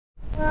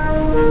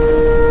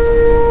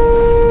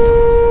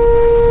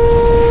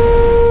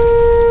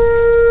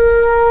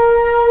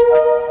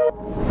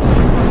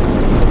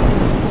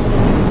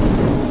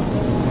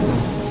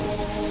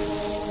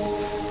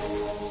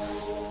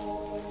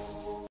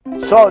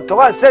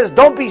Torah says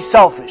don't be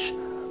selfish.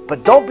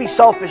 But don't be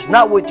selfish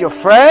not with your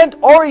friend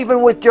or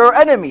even with your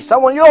enemy,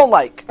 someone you don't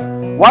like.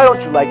 Why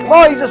don't you like him?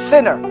 Oh, he's a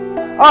sinner.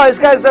 Oh, this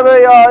guy's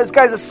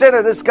a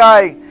sinner. This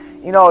guy,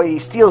 he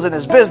steals in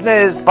his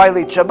business,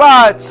 violates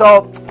Shabbat,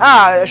 so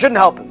I shouldn't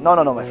help him. No,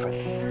 my friend.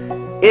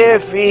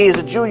 If he's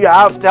a Jew, you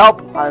have to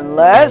help him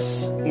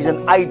unless he's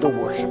an idol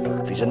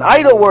worshiper. If he's an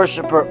idol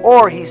worshiper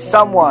or he's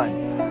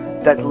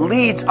someone that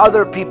leads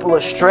other people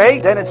astray,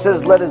 then it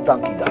says let his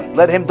donkey die.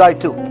 Let him die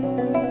too.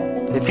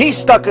 If he's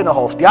stuck in a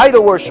hole, if the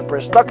idol worshiper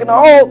is stuck in a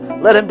hole,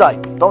 let him die.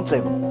 Don't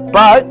save him.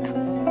 But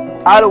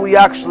how do we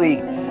actually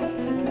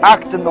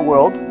act in the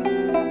world?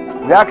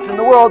 We act in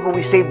the world when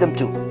we save them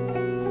too.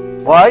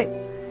 Why?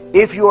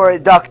 If you are a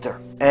doctor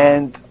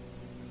and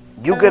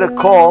you get a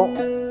call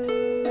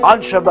on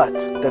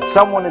Shabbat that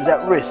someone is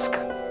at risk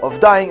of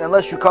dying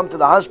unless you come to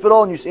the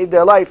hospital and you save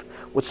their life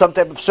with some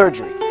type of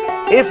surgery.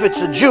 If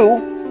it's a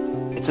Jew,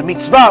 it's a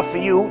mitzvah for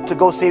you to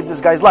go save this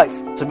guy's life.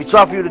 It's a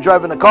mitzvah for you to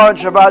drive in a car on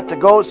Shabbat to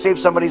go save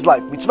somebody's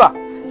life. Mitzvah.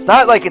 It's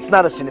not like it's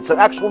not a sin. It's an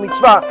actual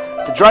mitzvah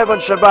to drive on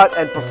Shabbat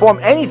and perform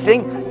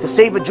anything to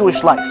save a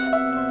Jewish life.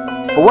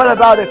 But what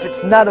about if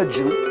it's not a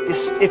Jew?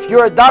 If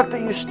you're a doctor,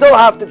 you still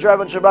have to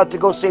drive on Shabbat to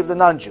go save the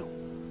non-Jew.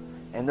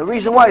 And the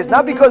reason why is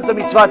not because it's a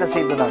mitzvah to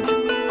save the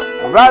non-Jew.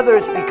 But rather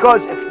it's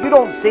because if you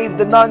don't save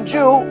the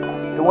non-Jew,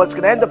 then what's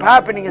going to end up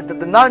happening is that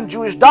the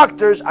non-Jewish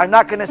doctors are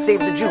not going to save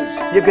the Jews.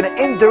 You're going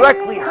to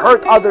indirectly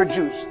hurt other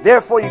Jews.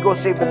 Therefore, you go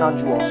save the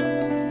non-Jew also.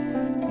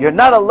 You're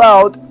not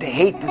allowed to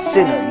hate the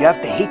sinner. You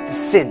have to hate the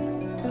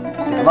sin.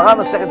 The Gemara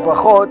Masechet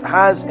Brachot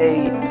has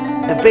a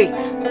debate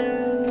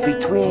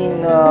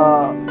between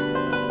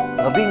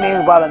Rabbi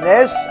Meir Baal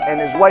HaNes and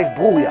his wife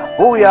Bruya.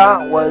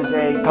 Bruya was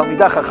a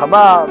Talmidah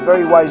Chachama, a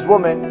very wise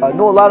woman,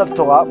 knew a lot of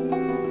Torah.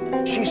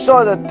 She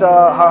saw that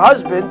her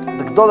husband,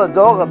 the Gdol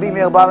Hador, Rabbi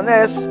Meir Baal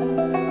HaNes,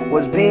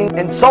 was being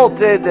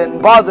insulted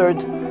and bothered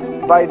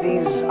by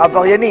these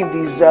avaryanim,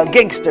 these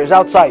gangsters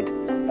outside.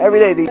 Every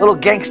day, the little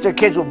gangster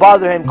kids will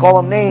bother him, call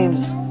him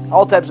names,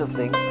 all types of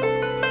things.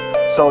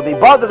 So they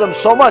bothered him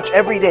so much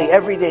every day,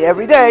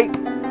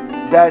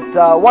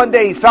 that one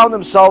day he found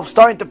himself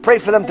starting to pray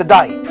for them to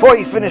die. Before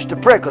he finished the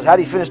prayer, because had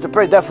he finished the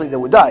prayer, definitely they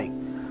would die.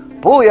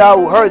 Bruya,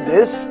 who heard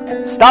this,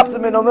 stopped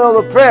him in the middle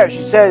of the prayer.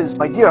 She says,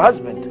 "My dear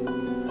husband,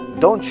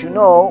 don't you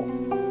know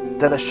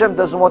that Hashem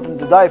doesn't want them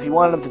to die? If He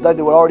wanted them to die,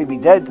 they would already be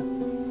dead.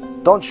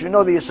 Don't you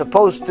know that you're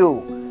supposed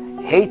to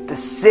hate the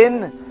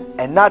sin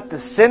and not the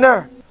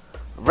sinner?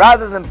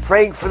 Rather than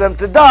praying for them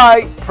to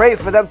die, pray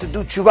for them to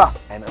do tshuva."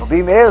 And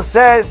Rabbi Meir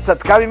says,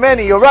 "Tzadka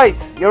mimeni, you're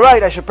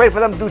right, I should pray for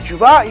them to do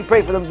tshuva." He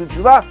prayed for them to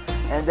do tshuva,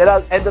 and they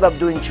ended up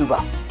doing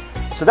tshuva.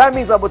 So that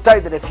means,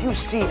 Rabotai, that if you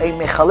see a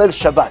mechalel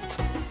Shabbat,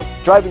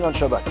 driving on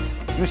Shabbat,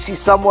 you see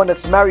someone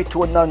that's married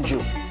to a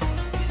non-Jew,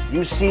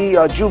 you see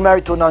a Jew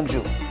married to a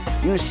non-Jew,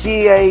 you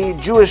see a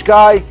Jewish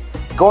guy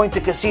going to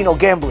casino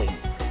gambling,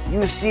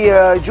 you see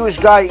a Jewish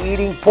guy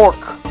eating pork,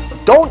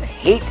 don't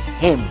hate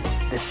him.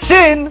 The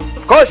sin,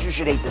 of course you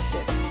should hate the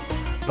sin.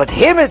 But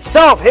him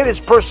itself, his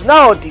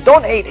personality,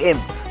 don't hate him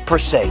per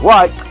se.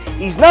 Why?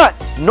 He's not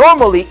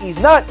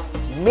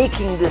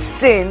making the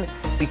sin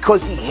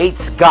because he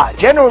hates God.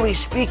 Generally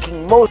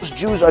speaking, most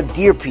Jews are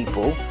dear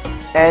people,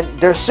 and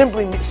they're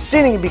simply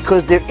sinning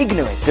because they're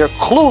ignorant. They're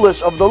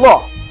clueless of the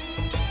law.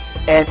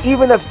 And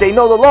even if they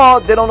know the law,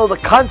 they don't know the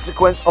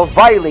consequence of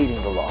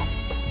violating the law.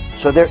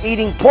 So they're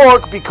eating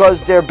pork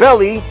because their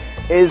belly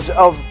is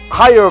of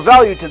higher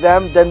value to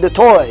them than the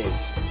Torah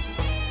is.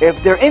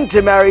 If they're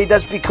intermarried,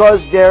 that's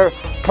because their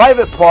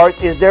private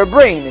part is their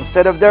brain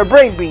instead of their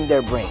brain being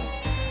their brain.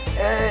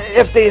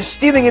 If they're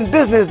stealing in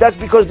business, that's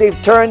because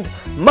they've turned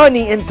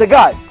money into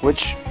God,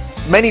 which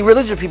many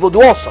religious people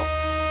do also.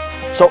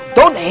 So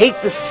don't hate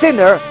the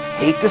sinner,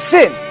 hate the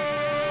sin.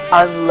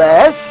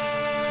 Unless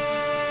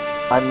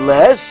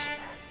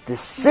the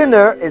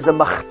sinner is a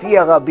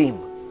machtia rabim.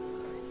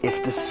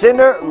 If the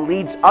sinner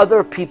leads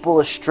other people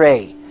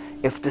astray,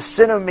 if the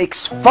sinner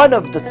makes fun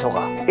of the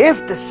Torah,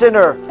 if the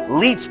sinner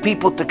leads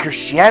people to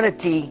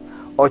Christianity,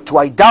 or to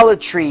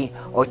idolatry,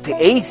 or to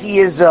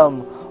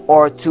atheism,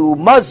 or to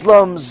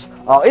Muslims,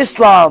 or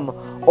Islam,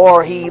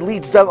 or he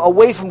leads them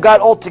away from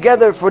God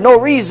altogether for no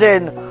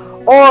reason,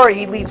 or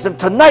he leads them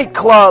to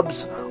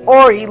nightclubs,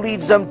 or he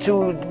leads them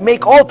to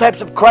make all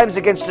types of crimes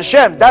against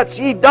Hashem.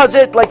 He does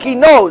it like he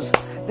knows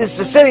this is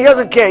a sin, he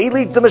doesn't care, he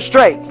leads them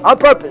astray, on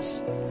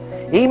purpose.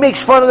 He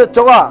makes fun of the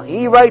Torah.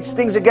 He writes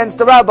things against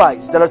the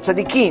rabbis that are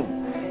tzaddikim.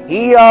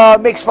 He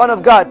makes fun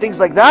of God,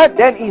 things like that.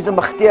 Then he's a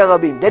machtia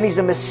rabim. Then he's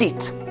a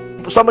mesit.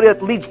 Somebody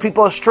that leads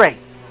people astray.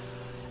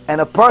 And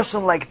a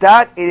person like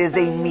that, it is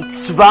a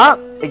mitzvah.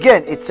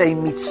 Again, it's a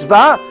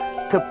mitzvah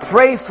to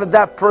pray for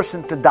that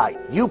person to die.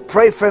 You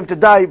pray for him to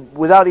die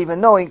without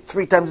even knowing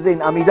 3 times a day in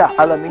Amidah.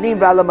 Ala minim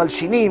ve'ala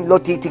malshinim lo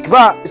ti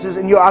tikva. This is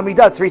in your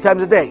Amidah 3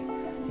 times a day.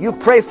 You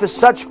pray for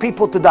such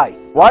people to die.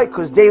 Why?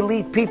 Because they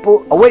lead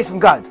people away from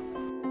God.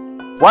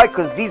 Why?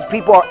 Because these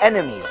people are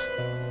enemies.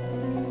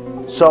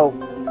 So,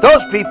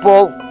 those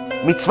people,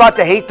 mitzvah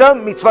to hate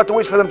them, mitzvah to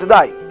wish for them to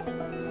die.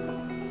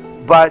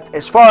 But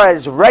as far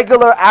as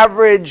regular,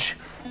 average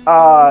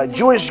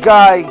Jewish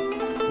guy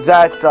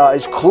that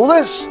is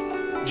clueless,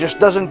 just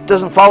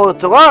doesn't follow the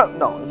Torah.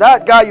 No,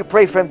 that guy you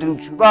pray for him to do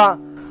Teshuva,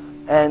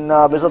 and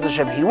BeEzrat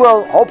Hashem he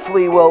will.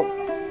 Hopefully he will.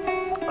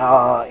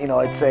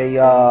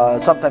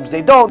 Sometimes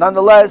they don't.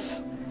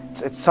 Nonetheless,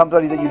 it's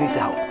somebody that you need to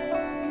help.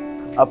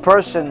 A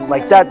person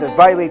like that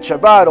violates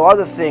Shabbat or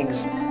other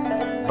things,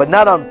 but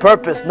not on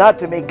purpose, not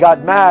to make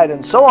God mad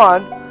and so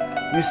on.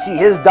 You see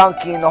his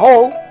donkey in the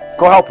hole,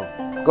 go help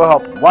him. Go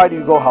help him. Why do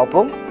you go help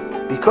him?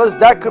 Because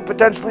that could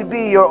potentially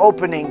be your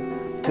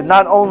opening to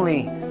not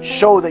only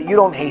show that you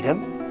don't hate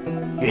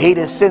him, you hate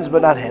his sins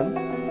but not him,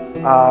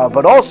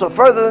 but also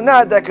further than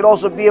that, that could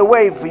also be a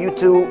way for you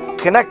to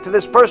connect to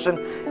this person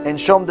and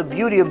show him the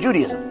beauty of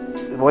Judaism.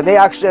 When they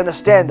actually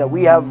understand that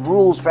we have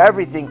rules for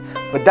everything,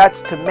 but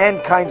that's to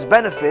mankind's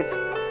benefit,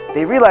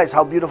 they realize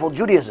how beautiful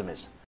Judaism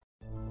is.